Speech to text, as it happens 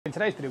In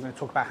today's video, we're going to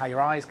talk about how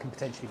your eyes can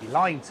potentially be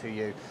lying to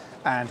you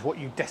and what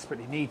you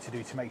desperately need to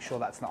do to make sure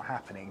that's not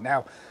happening.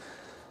 Now,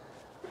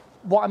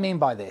 what I mean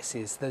by this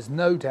is there's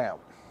no doubt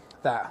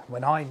that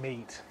when I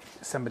meet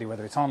somebody,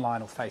 whether it's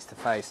online or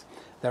face-to-face,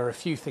 there are a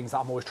few things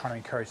that I'm always trying to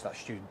encourage that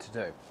student to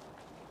do.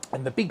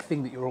 And the big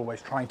thing that you're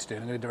always trying to do,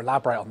 and I'm going to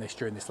elaborate on this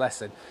during this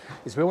lesson,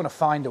 is we want to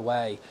find a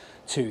way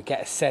to get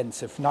a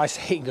sense of nice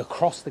hitting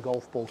across the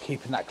golf ball,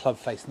 keeping that club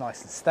face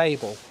nice and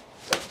stable,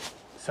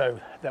 so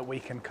that we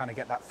can kind of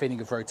get that feeling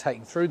of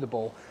rotating through the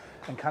ball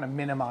and kind of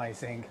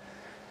minimizing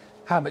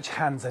how much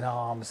hands and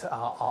arms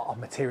are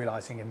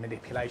materializing and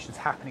manipulations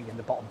happening in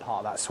the bottom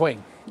part of that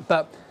swing.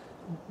 But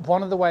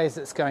one of the ways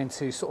that's going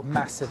to sort of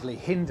massively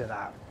hinder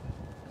that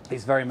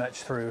is very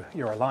much through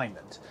your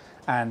alignment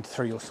and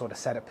through your sort of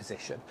setup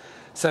position.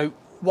 So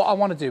what I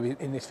want to do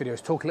in this video is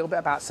talk a little bit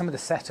about some of the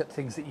setup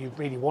things that you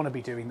really want to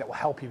be doing that will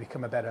help you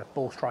become a better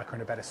ball striker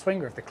and a better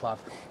swinger of the club,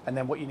 and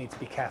then what you need to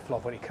be careful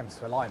of when it comes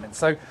to alignment.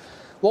 So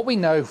what we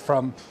know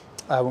from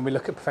when we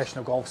look at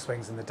professional golf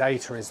swings and the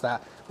data is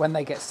that when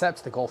they get set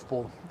to the golf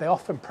ball, they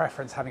often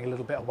preference having a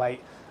little bit of weight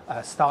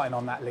starting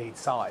on that lead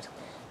side.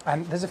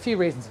 And there's a few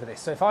reasons for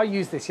this. So if I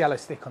use this yellow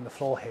stick on the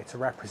floor here to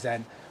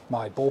represent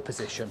my ball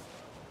position,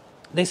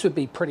 this would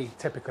be pretty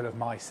typical of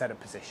my setup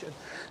position.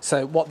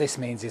 So what this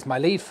means is my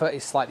lead foot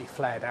is slightly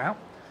flared out,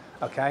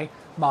 okay?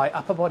 My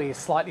upper body is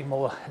slightly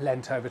more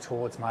leant over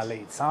towards my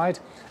lead side,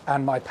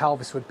 and my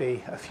pelvis would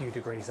be a few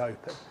degrees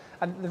open.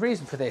 And the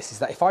reason for this is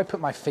that if I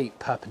put my feet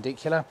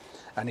perpendicular,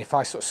 and if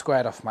I sort of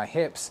squared off my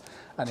hips,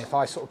 and if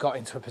I sort of got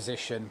into a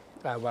position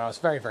where I was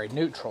very, very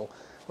neutral,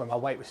 when my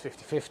weight was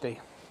 50-50,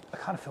 I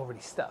kind of feel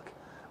really stuck.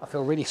 I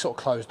feel really sort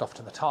of closed off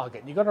to the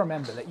target. And you've got to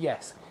remember that,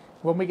 yes,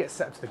 when we get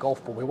set up to the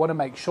golf ball, we want to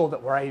make sure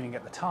that we're aiming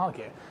at the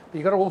target, but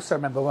you've got to also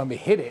remember when we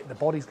hit it, the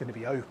body's going to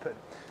be open.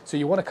 So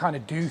you want to kind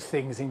of do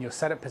things in your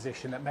setup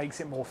position that makes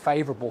it more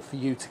favorable for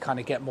you to kind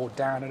of get more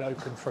down and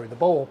open through the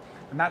ball.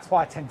 And that's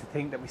why I tend to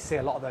think that we see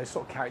a lot of those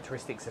sort of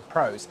characteristics of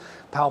pros.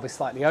 Pelvis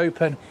slightly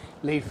open,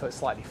 lead foot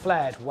slightly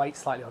flared, weight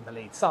slightly on the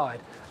lead side,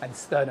 and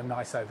sternum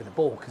nice over the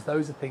ball, because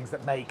those are things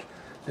that make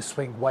the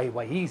swing way,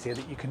 way easier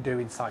that you can do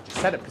inside your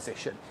setup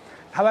position.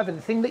 However,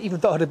 the thing that you've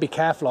got to be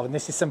careful of, and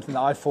this is something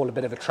that I fall a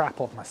bit of a trap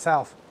of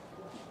myself,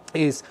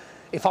 is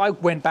if I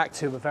went back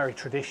to a very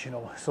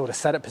traditional sort of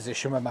setup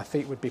position where my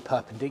feet would be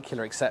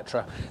perpendicular,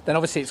 etc., then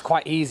obviously it's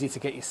quite easy to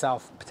get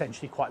yourself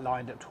potentially quite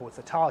lined up towards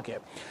the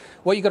target.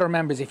 What you've got to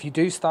remember is if you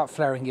do start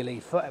flaring your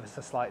lead foot ever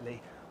so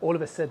slightly, all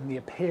of a sudden the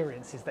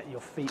appearance is that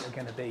your feet are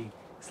going to be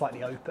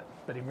slightly open,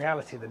 but in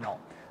reality they're not.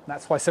 And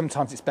that's why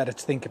sometimes it's better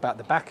to think about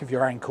the back of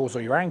your ankles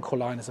or your ankle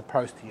line as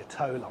opposed to your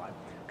toe line.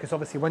 Because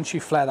obviously once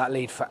you flare that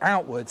lead foot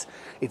outwards,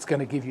 it's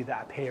going to give you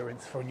that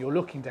appearance for when you're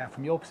looking down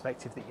from your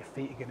perspective that your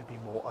feet are going to be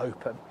more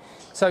open.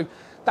 So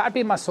that'd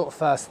be my sort of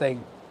first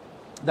thing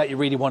that you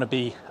really want to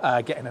be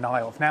getting an eye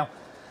of. Now,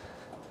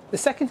 the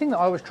second thing that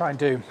I always try and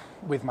do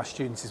with my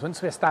students is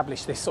once we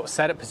establish this sort of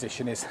setup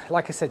position is,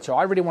 like I said, Joe,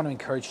 I really want to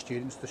encourage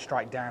students to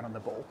strike down on the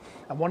ball.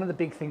 And one of the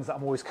big things that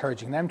I'm always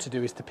encouraging them to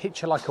do is to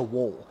picture like a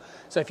wall.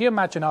 So if you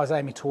imagine I was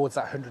aiming towards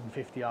that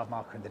 150-yard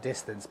marker in the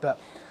distance, but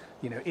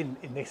you know, in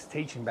this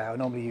teaching bow, I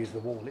normally use the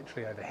wall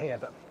literally over here,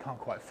 but can't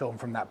quite film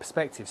from that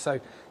perspective. So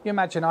you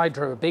imagine I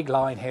drew a big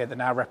line here that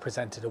now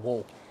represented a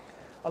wall.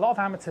 A lot of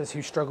amateurs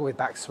who struggle with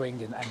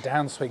backswing and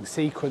downswing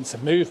sequence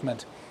and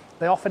movement,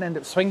 they often end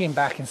up swinging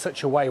back in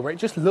such a way where it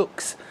just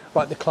looks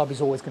like the club is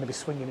always going to be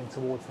swinging in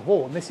towards the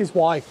wall. And this is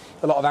why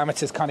a lot of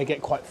amateurs kind of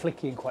get quite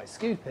flicky and quite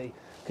scoopy,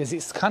 because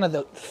it's kind of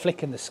the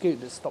flick and the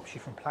scoop that stops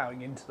you from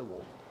ploughing into the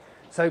wall.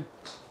 So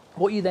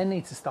what you then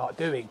need to start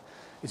doing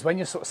is when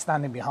you're sort of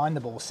standing behind the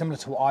ball, similar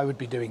to what I would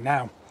be doing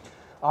now,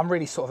 I'm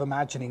really sort of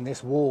imagining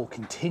this wall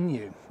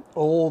continue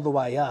all the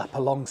way up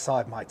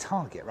alongside my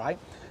target, right?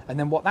 And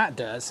then what that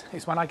does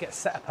is when I get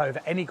set up over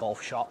any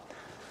golf shot,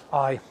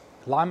 I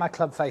line my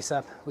club face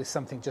up with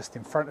something just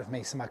in front of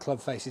me, so my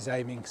club face is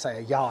aiming, say,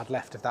 a yard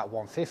left of that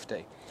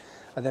 150,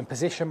 and then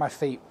position my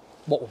feet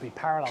what will be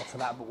parallel to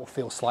that but will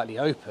feel slightly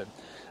open.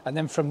 And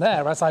then from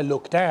there, as I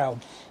look down,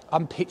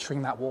 I'm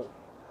picturing that wall.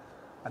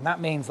 And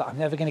that means that I'm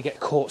never going to get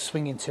caught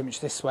swinging too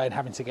much this way and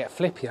having to get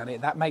flippy on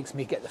it. That makes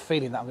me get the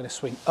feeling that I'm going to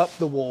swing up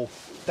the wall,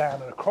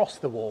 down and across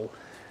the wall.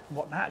 And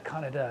what that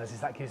kind of does is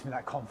that gives me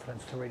that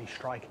confidence to really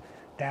strike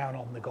down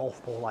on the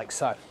golf ball like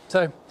so.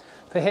 So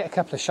if I hit a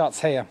couple of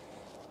shots here,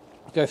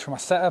 go through my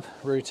setup,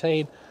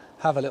 routine,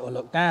 have a little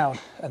look down,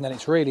 and then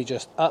it's really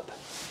just up,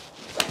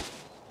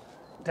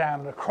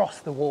 down and across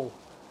the wall.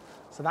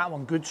 So that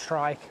one, good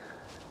strike,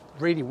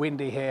 really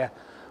windy here.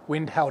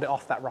 Wind held it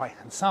off that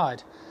right-hand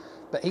side.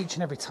 But each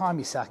and every time,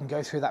 you see, I can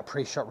go through that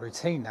pre-shot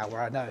routine now where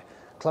I know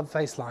club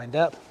face lined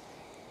up,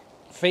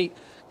 feet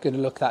going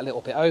to look that little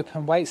bit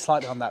open, weight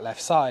slightly on that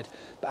left side.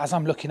 But as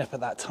I'm looking up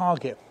at that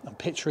target, I'm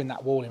picturing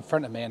that wall in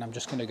front of me and I'm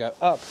just going to go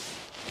up,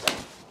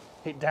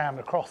 hit down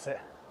across it.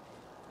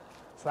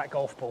 So that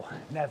golf ball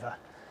never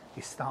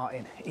is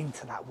starting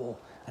into that wall.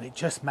 And it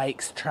just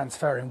makes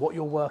transferring what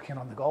you're working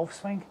on the golf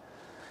swing,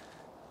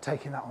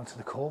 taking that onto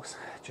the course,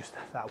 just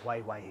that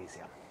way, way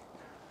easier.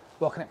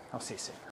 Welcome in. I'll see you soon.